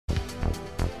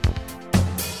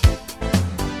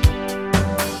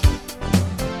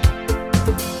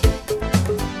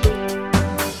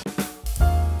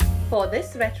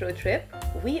retro trip,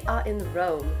 we are in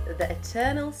Rome, the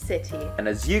eternal city. And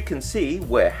as you can see,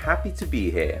 we're happy to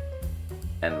be here.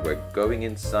 And we're going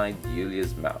inside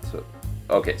Julia's mouth.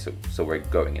 So we're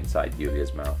going inside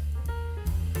Julia's mouth.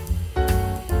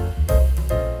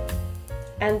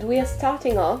 And we are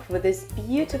starting off with this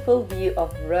beautiful view of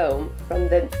Rome from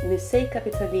the Musei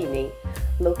Capitolini,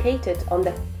 located on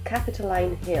the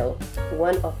Capitoline Hill,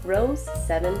 one of Rome's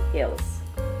 7 hills.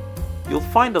 You'll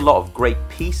find a lot of great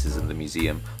pieces in the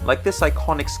museum, like this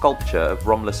iconic sculpture of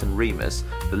Romulus and Remus,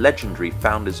 the legendary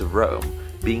founders of Rome,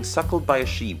 being suckled by a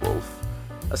she-wolf.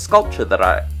 A sculpture that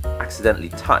I accidentally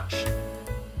touched.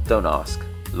 Don't ask,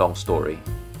 long story.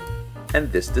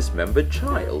 And this dismembered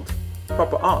child.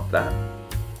 Proper art, that.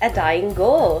 A dying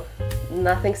Gaul.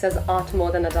 Nothing says art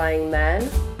more than a dying man.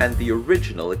 And the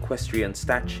original equestrian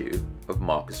statue of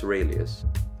Marcus Aurelius.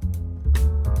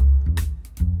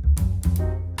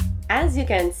 As you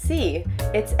can see,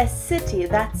 it's a city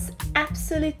that's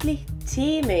absolutely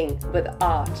teeming with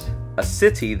art. A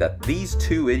city that these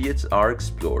two idiots are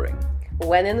exploring.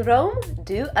 When in Rome,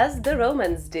 do as the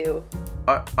Romans do.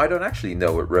 I don't actually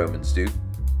know what Romans do,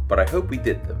 but I hope we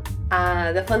did them.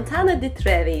 The Fontana di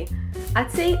Trevi.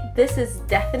 I'd say this is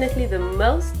definitely the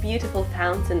most beautiful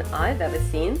fountain I've ever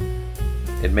seen.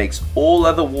 It makes all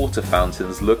other water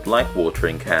fountains look like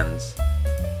watering cans.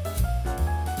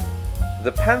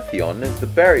 The Pantheon is the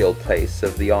burial place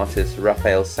of the artist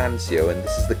Raphael Sanzio, and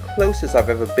this is the closest I've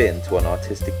ever been to an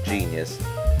artistic genius.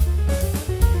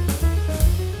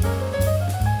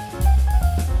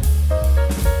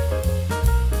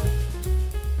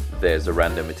 There's a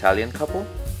random Italian couple.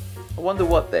 I wonder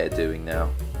what they're doing now.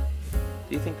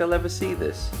 Do you think they'll ever see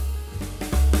this?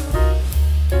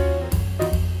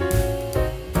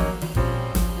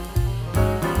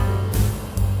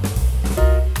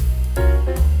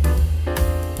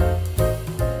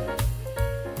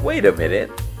 Wait a minute.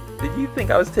 Did you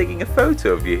think I was taking a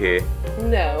photo of you here?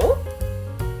 No?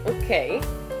 Okay,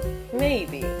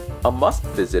 maybe. A must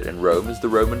visit in Rome is the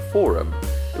Roman Forum.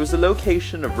 It was the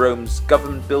location of Rome's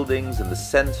government buildings in the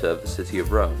center of the city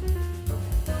of Rome.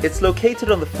 It's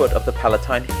located on the foot of the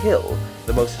Palatine Hill,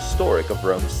 the most historic of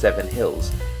Rome's 7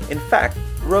 hills. In fact,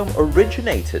 Rome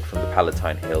originated from the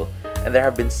Palatine Hill, and there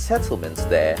have been settlements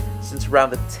there since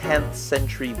around the 10th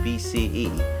century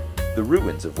BCE, the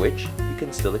ruins of which you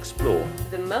can still explore.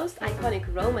 The most iconic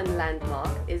Roman landmark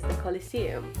is the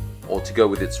Colosseum. Or to go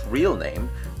with its real name,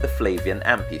 the Flavian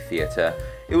Amphitheatre.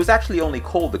 It was actually only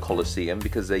called the Colosseum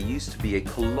because there used to be a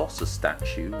Colossus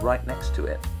statue right next to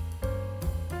it.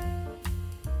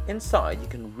 Inside, you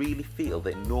can really feel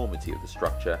the enormity of the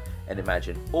structure and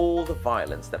imagine all the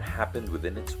violence that happened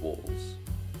within its walls.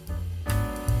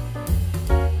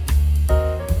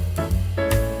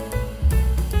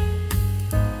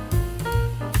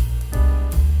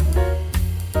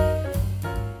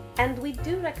 And we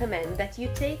do recommend that you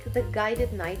take the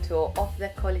guided night tour of the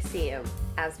Colosseum,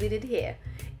 as we did here.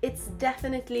 It's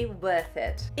definitely worth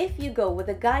it. If you go with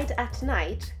a guide at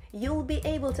night, you'll be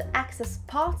able to access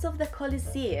parts of the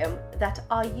Colosseum that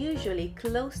are usually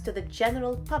close to the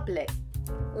general public,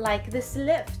 like this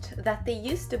lift that they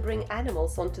used to bring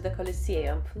animals onto the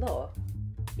Colosseum floor.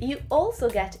 You also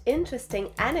get interesting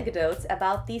anecdotes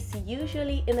about these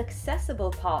usually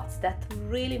inaccessible parts that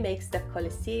really makes the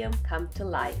Colosseum come to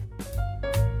life.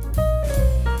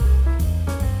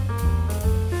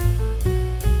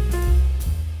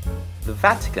 The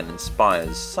Vatican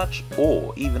inspires such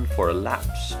awe even for a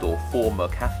lapsed or former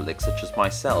Catholic such as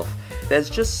myself. There's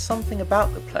just something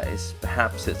about the place,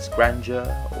 perhaps its grandeur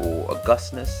or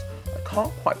augustness. I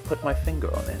can't quite put my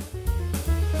finger on it.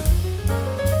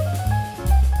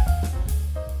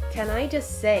 Can I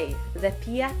just say, the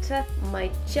Pieta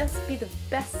might just be the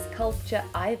best sculpture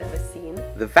I've ever seen.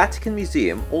 The Vatican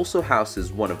Museum also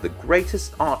houses one of the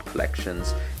greatest art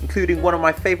collections, including one of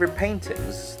my favorite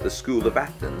paintings, The School of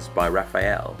Athens by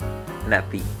Raphael. And at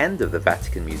the end of the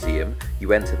Vatican Museum,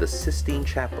 you enter the Sistine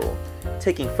Chapel.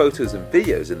 Taking photos and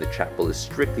videos in the chapel is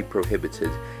strictly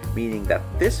prohibited, meaning that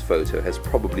this photo has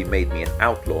probably made me an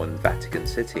outlaw in Vatican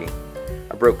City.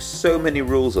 I broke so many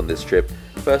rules on this trip,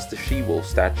 first the she-wolf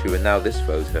statue and now this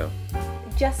photo.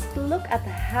 Just look at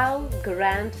how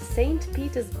grand St.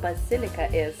 Peter's Basilica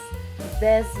is.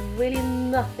 There's really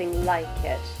nothing like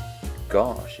it.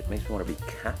 Gosh, it makes me want to be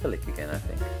Catholic again, I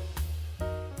think.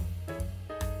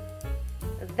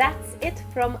 That's it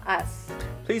from us.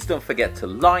 Please don't forget to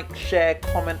like, share,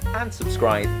 comment and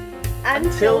subscribe.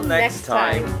 Until next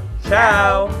time.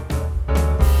 Ciao!